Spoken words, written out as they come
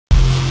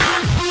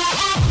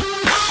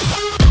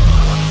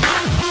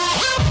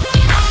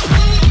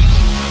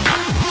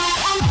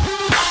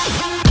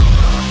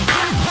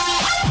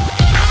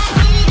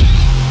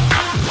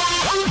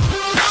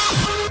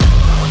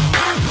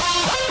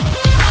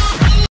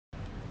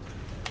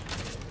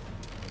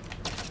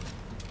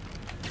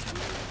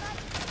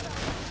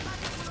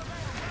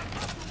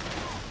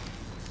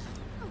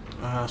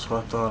That's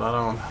what I thought. I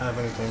don't have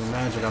anything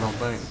magic, I don't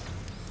think.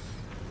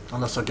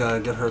 Unless I gotta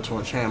get her to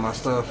enchant my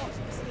stuff.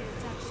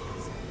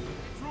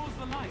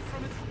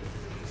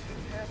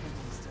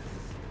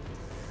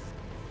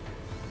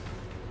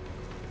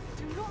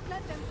 Do not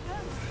let them go.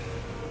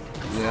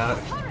 Yeah.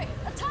 Hurry!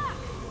 Attack!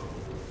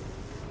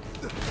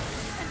 An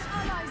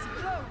ally's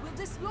blow will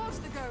dislodge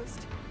the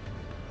ghost.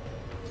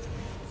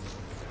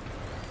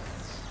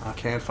 I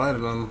can't fight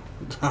them.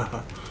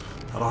 I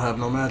don't have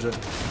no magic.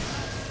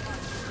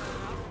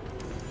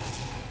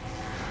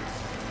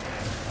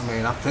 I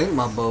mean, I think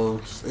my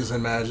bow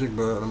isn't magic,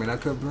 but I mean, I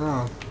could be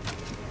wrong.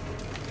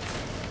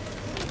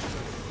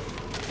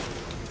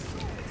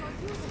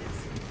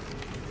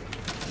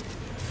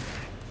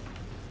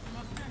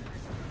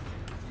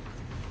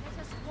 Let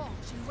us watch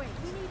and wait.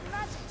 We need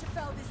magic to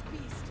fell this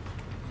beast.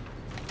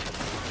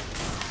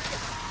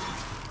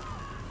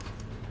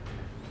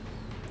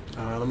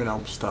 Alright, let me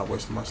not stop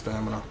wasting my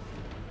stamina.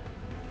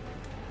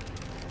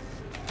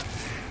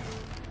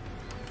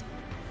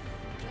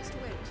 Just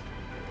wait.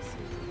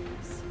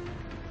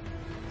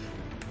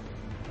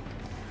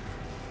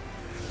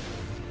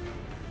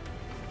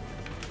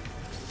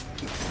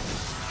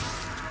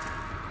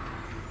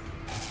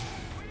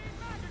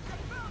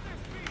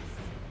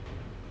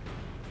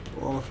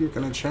 Well, if you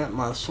can enchant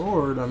my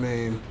sword, I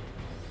mean...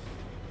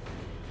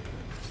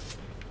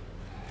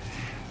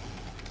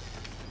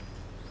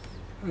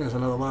 There's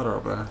another ladder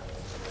up there.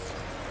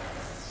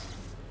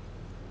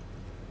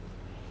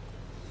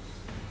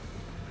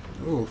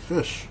 Ooh,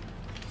 fish.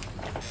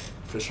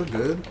 Fish are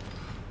good.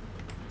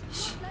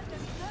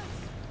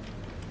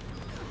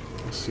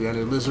 Let's see,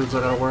 any lizards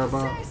I gotta worry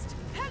about?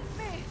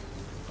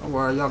 Don't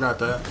worry, y'all got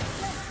that.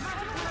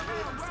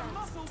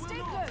 Stay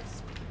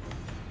close.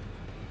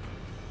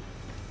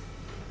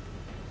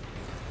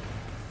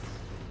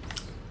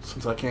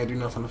 Since I can't do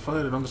nothing to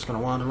fight it, I'm just gonna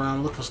wander around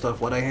and look for stuff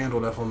while they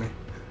handle that for me.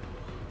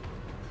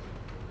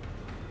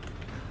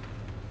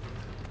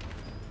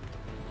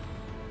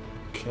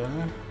 Okay.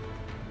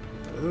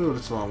 Ooh,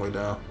 that's a long way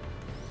down.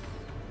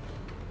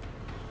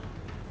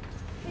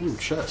 Ooh,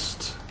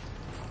 chest.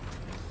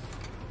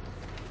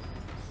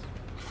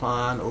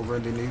 Fine, over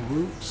underneath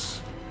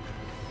roots.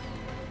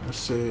 Let's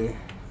see.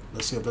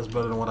 Let's see if that's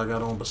better than what I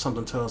got on, but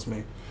something tells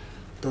me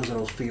those are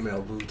those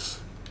female boots.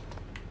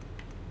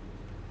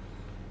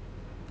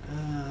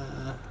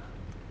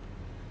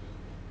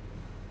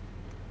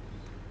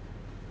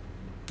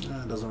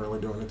 That doesn't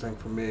really do anything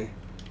for me.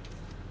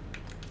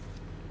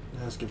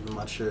 Let's give them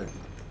my chick.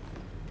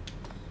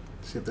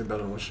 See if they're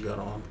better than what she got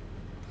on.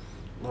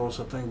 Lowers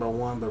her thing by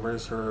 1, but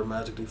raise her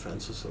magic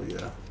defenses, so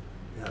yeah.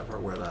 You have her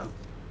wear that.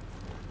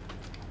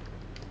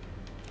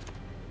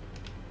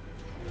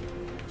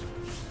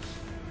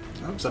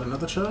 Oh, is that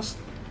another chest?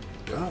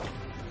 Yeah.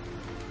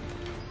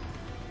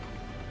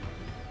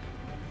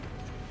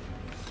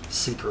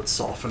 Secret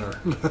softener.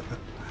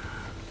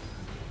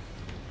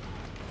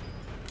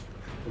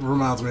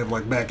 Reminds me of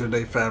like back in the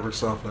day fabric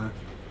softener.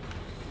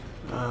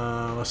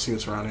 Let's see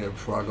what's around here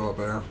before I go up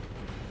there.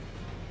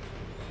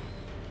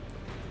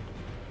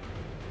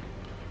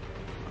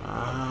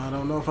 I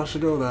don't know if I should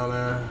go down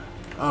there.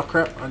 Oh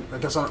crap! I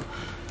guess I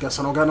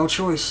don't got no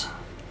choice.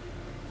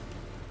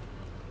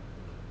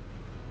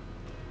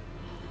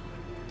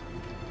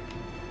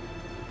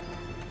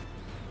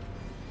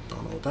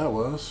 Don't know what that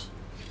was.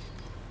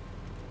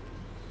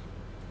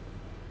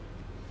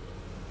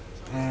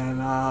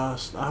 And I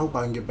hope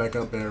I can get back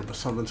up there, but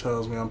something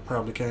tells me I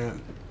probably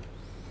can't.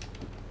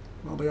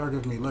 Well, they are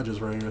giving me ledges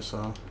right here,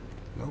 so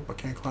nope, I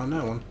can't climb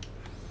that one.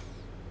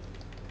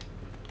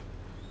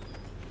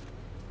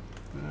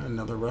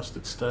 Another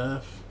rusted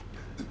staff.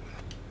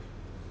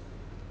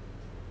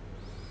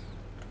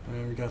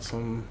 And we got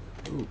some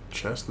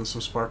chest and some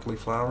sparkly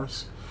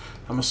flowers.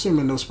 I'm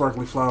assuming those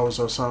sparkly flowers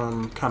are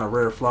some kind of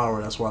rare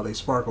flower. That's why they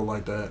sparkle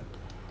like that.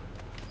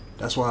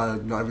 That's why,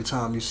 you know, every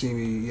time you see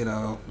me, you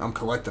know, I'm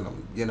collecting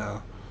them, you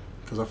know,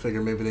 because I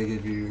figure maybe they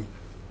give you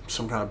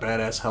some kind of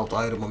badass health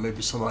item, or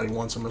maybe somebody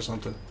wants them or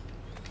something.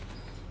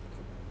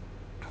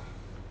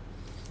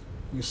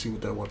 Let me see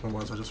what that weapon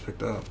was I just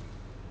picked up.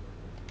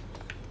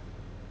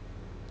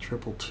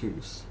 Triple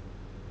tooth.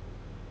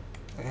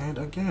 And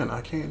again,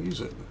 I can't use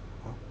it.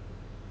 Well,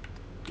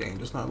 game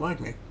does not like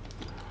me.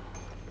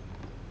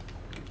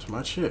 Give it to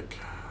my chick.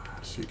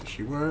 Let's see, can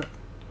she wear it?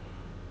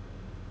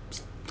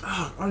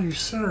 Oh, are you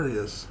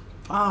serious?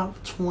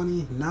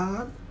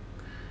 529?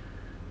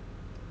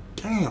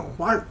 Damn,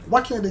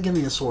 why can't they give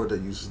me a sword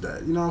that uses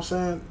that? You know what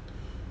I'm saying?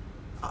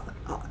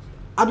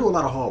 I do a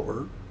lot of hard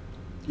work,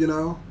 you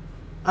know?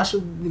 I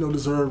should, you know,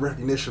 deserve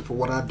recognition for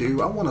what I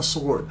do. I want a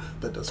sword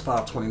that does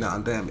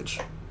 529 damage.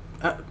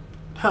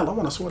 Hell, I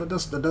want a sword that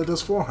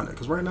does 400,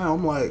 because right now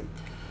I'm like,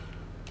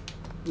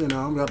 you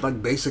know, I've got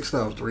like basic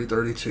stuff,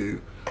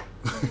 332.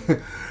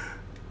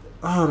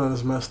 Oh, that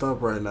is messed up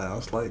right now.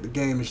 It's like the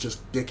game is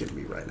just dicking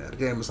me right now. The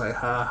game is like,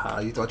 ha ha,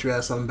 you thought you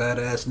had something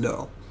badass?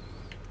 No.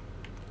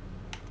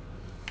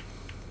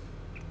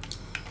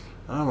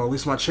 I don't know, at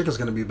least my chick is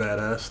gonna be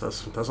badass.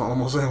 That's all I'm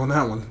gonna say on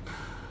that one.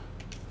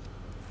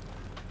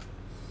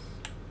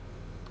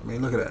 I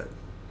mean, look at that.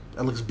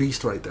 That looks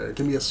beast right there.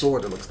 Give me a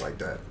sword that looks like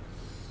that.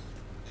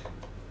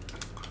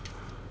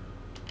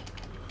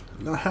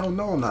 No, hell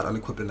no, I'm not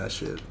unequipping that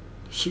shit.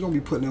 She gonna be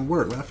putting in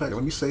work. Matter of fact,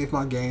 let me save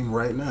my game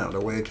right now.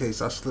 That way, in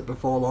case I slip and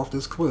fall off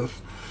this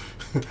cliff,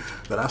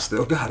 that I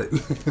still got it.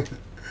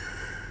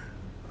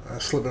 I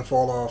slip and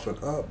fall off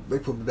and up. They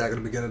put me back at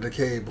the beginning of the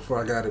cave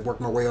before I got it.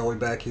 Worked my way all the way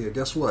back here.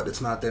 Guess what?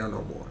 It's not there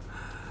no more.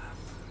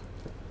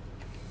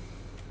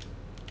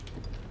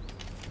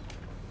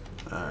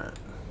 Alright.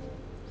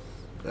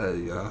 There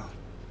you go.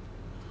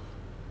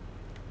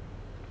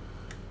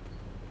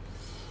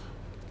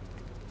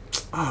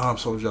 Oh, I'm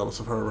so jealous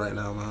of her right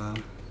now,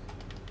 man.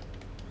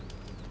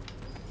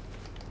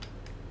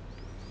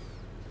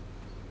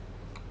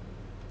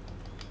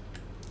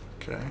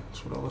 Okay,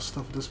 that's what all this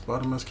stuff at this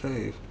bottomless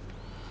cave.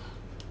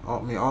 I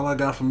mean, all I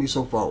got from me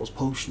so far was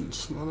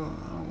potions. I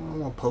don't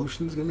want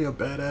potions. Give me a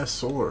badass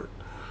sword.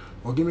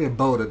 Or give me a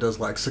bow that does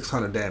like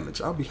 600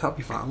 damage. I'll be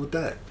fine with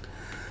that.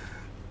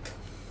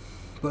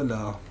 But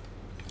no.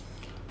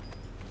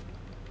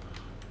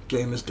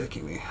 Game is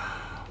dicking me.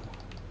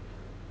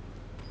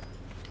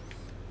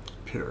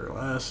 Imperial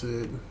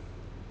acid.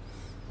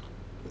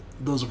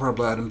 Those are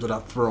probably items that I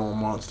throw on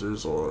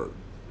monsters or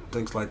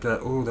things like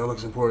that. Ooh, that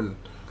looks important.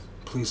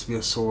 Please be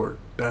a sword.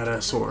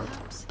 Badass sword.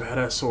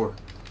 Badass sword.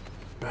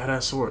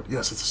 Badass sword.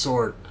 Yes, it's a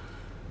sword.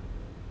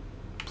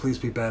 Please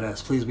be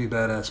badass. Please be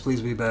badass.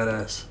 Please be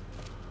badass.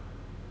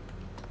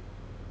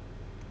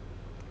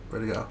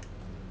 Where'd it go?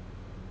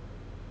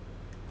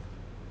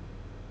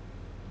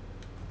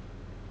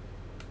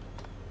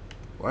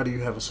 Why do you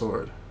have a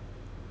sword?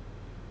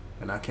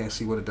 And I can't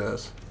see what it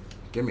does.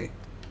 Gimme.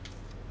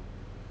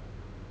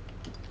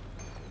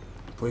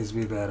 Please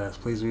be badass.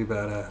 Please be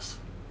badass.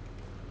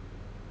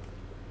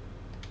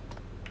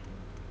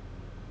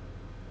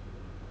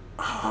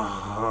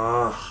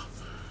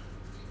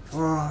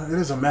 It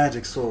is a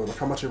magic sword. Look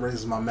how much it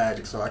raises my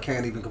magic, so I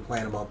can't even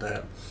complain about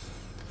that.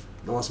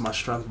 Lost my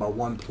strength by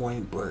 1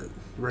 point, but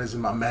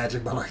raising my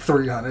magic by like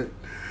 300.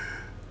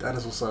 That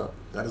is what's up.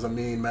 That is a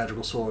mean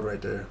magical sword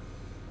right there.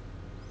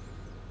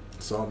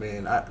 So I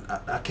mean,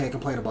 I can't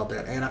complain about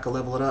that, and I can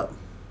level it up.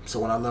 So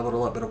when I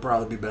level it up, it'll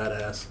probably be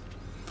badass.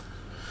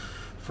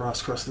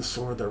 Frost crusted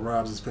sword that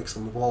robs its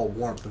victim of all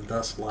warmth and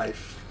thus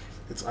life.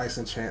 Its ice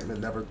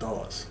enchantment never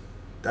thaws.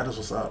 That is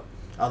what's up.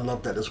 I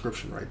love that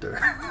description right there.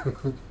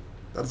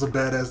 That's a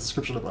badass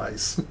description of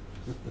ice.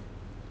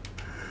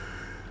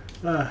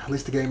 At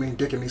least the game ain't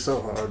dicking me so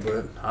hard,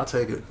 but I'll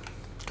take it.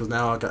 Cause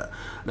now I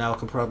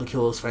can probably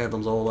kill those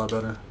phantoms a whole lot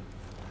better.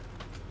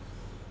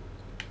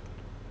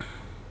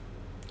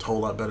 It's a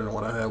whole lot better than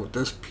what I had with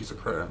this piece of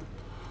crap.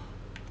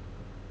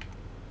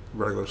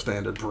 Regular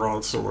standard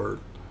broadsword.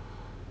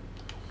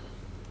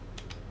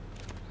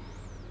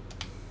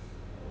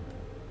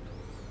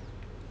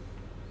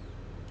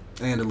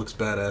 And it looks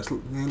badass.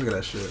 Man, look at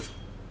that shit.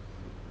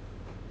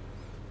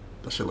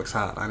 That shit looks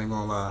hot. I ain't even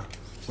gonna lie.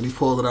 When you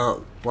pulled it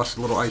out, watch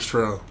the little ice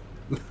trail.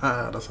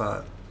 That's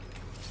hot.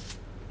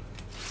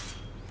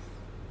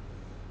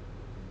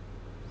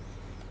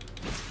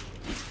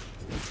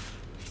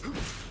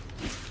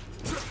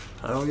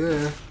 Hell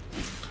yeah.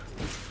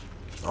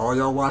 All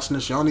y'all watching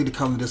this, y'all need to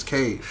come to this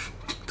cave.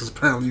 Because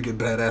apparently you get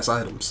badass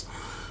items.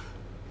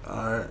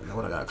 Alright, now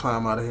what I gotta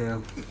climb out of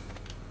here?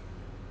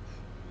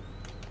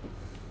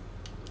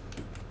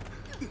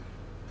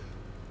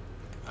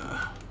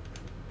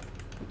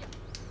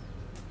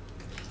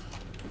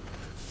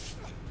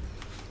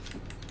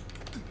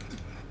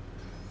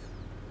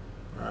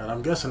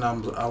 I'm guessing I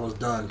was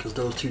done because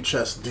those two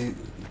chests they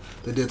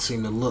did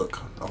seem to look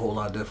a whole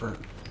lot different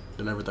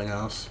than everything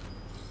else.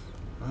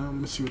 Let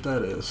me see what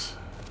that is.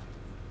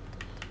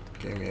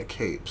 Gave me a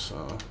cape,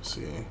 so let's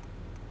see.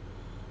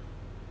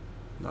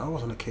 No, it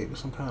wasn't a cape. It's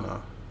some kind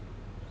of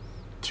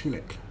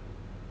tunic.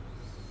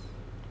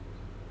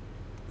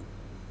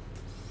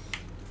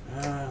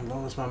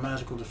 Lowers my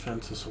magical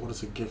defenses. So what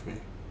does it give me?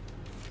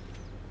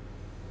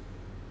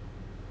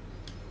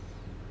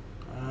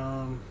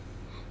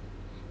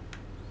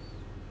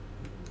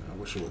 I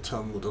wish it would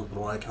tell me what those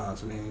little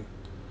icons mean.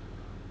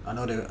 I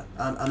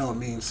know it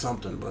means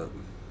something, but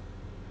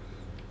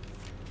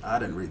I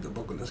didn't read the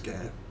book in this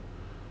game.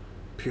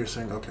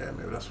 Piercing, okay,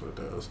 maybe that's what it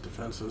does.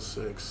 Defenses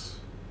 6.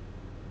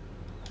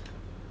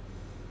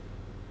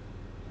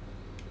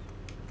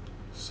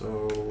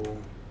 So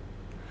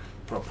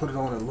if I put it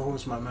on, it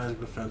lowers my magic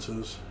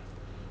defenses,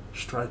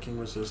 striking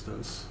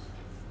resistance,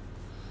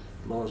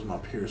 lowers my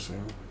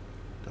piercing.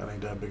 That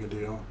ain't that big a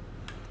deal.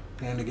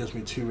 And it gives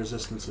me 2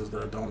 resistances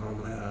that I don't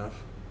normally have.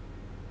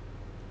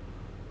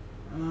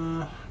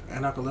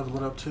 And I can level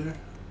it up too.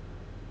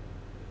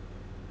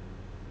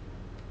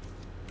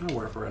 I'll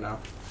wear it for right now.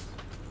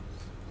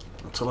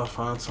 Until I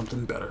find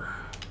something better.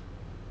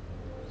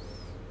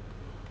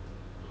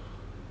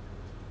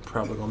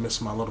 Probably gonna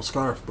miss my little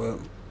scarf, but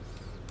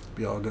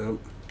be all good.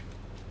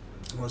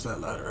 Where's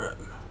that ladder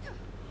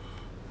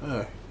at?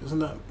 Hey, isn't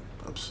that...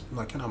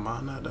 Like, can I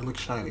mine that? That looks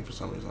shiny for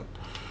some reason.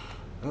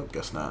 Oh,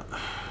 guess not.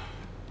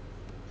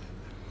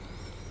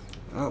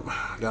 Oh,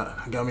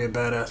 got me a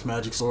badass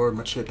magic sword.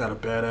 My chick got a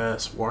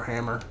badass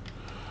warhammer.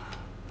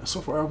 And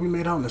so far, we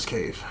made out in this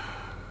cave.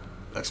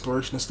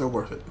 Exploration is still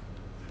worth it.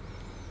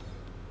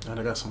 And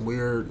I got some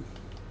weird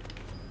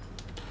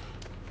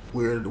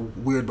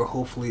but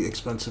hopefully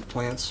expensive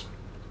plants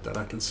that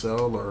I can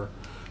sell or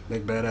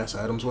make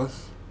badass items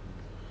with.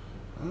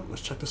 Oh,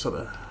 let's check this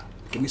other.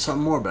 Give me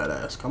something more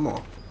badass. Come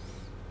on.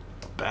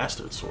 A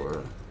bastard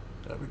sword.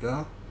 There we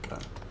go.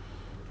 Okay.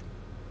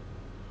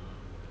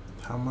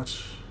 How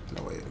much?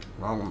 No, wait.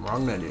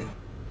 Wrong menu.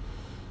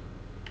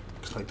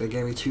 Looks like they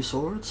gave me 2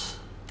 swords.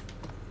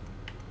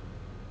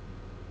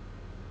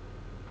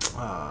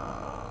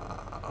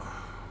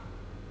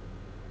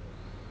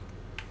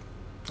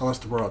 Oh, that's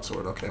the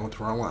broadsword. Okay, I went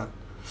the wrong one.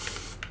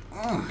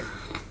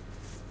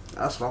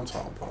 That's what I'm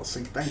talking about.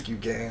 See, thank you,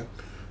 game.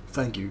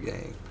 Thank you,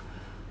 game.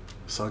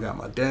 So I got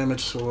my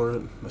damage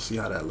sword. Let's see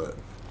how that look.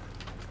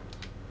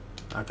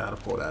 I gotta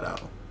pull that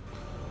out.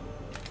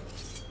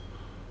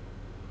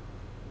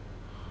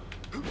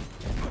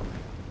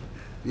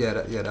 Yeah,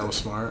 that was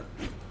smart.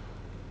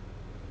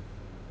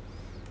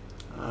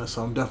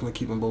 So I'm definitely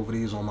keeping both of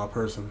these on my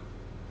person,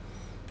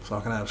 so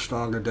I can have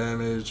stronger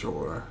damage.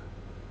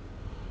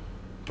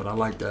 But I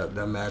like that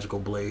magical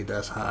blade.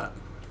 That's hot.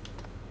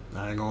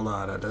 I ain't gonna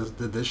lie.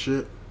 This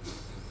shit.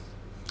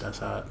 That's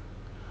hot.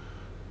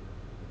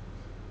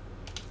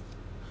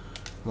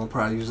 I'm gonna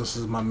probably use this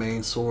as my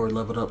main sword,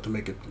 level it up to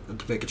make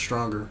it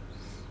stronger.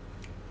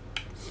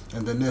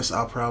 And then this,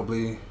 I'll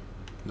probably.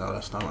 No,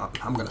 that's not.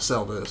 I'm gonna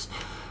sell this.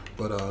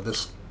 But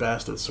this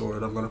bastard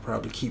sword, I'm gonna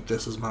probably keep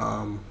this as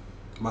my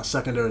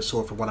secondary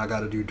sword for when I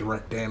gotta do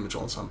direct damage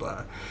on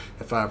somebody.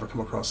 If I ever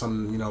come across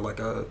something, you know, like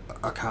a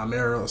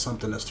chimera or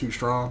something that's too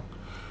strong,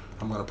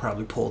 I'm gonna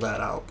probably pull that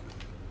out.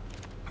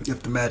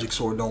 If the magic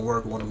sword don't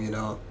work on them, you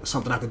know,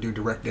 something I can do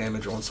direct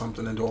damage on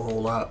something and do a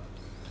whole lot.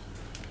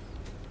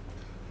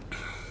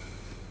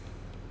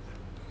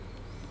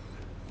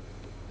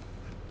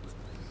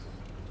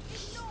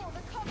 Ignore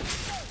the common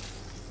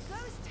face.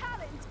 Those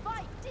talons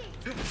bite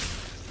deep.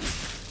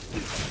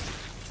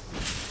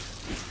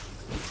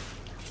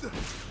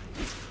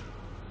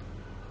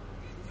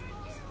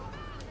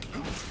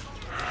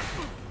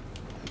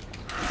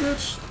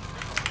 Bitch.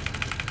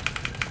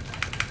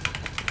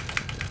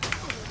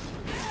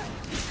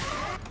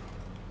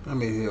 Let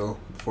me heal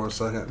for a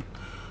second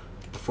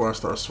before I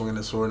start swinging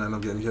this sword and end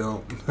up getting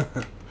killed.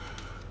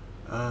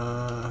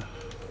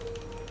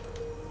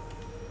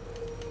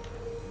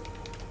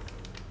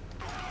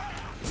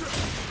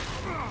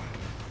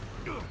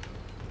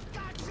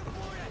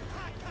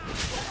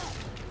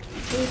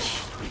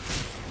 Bitch.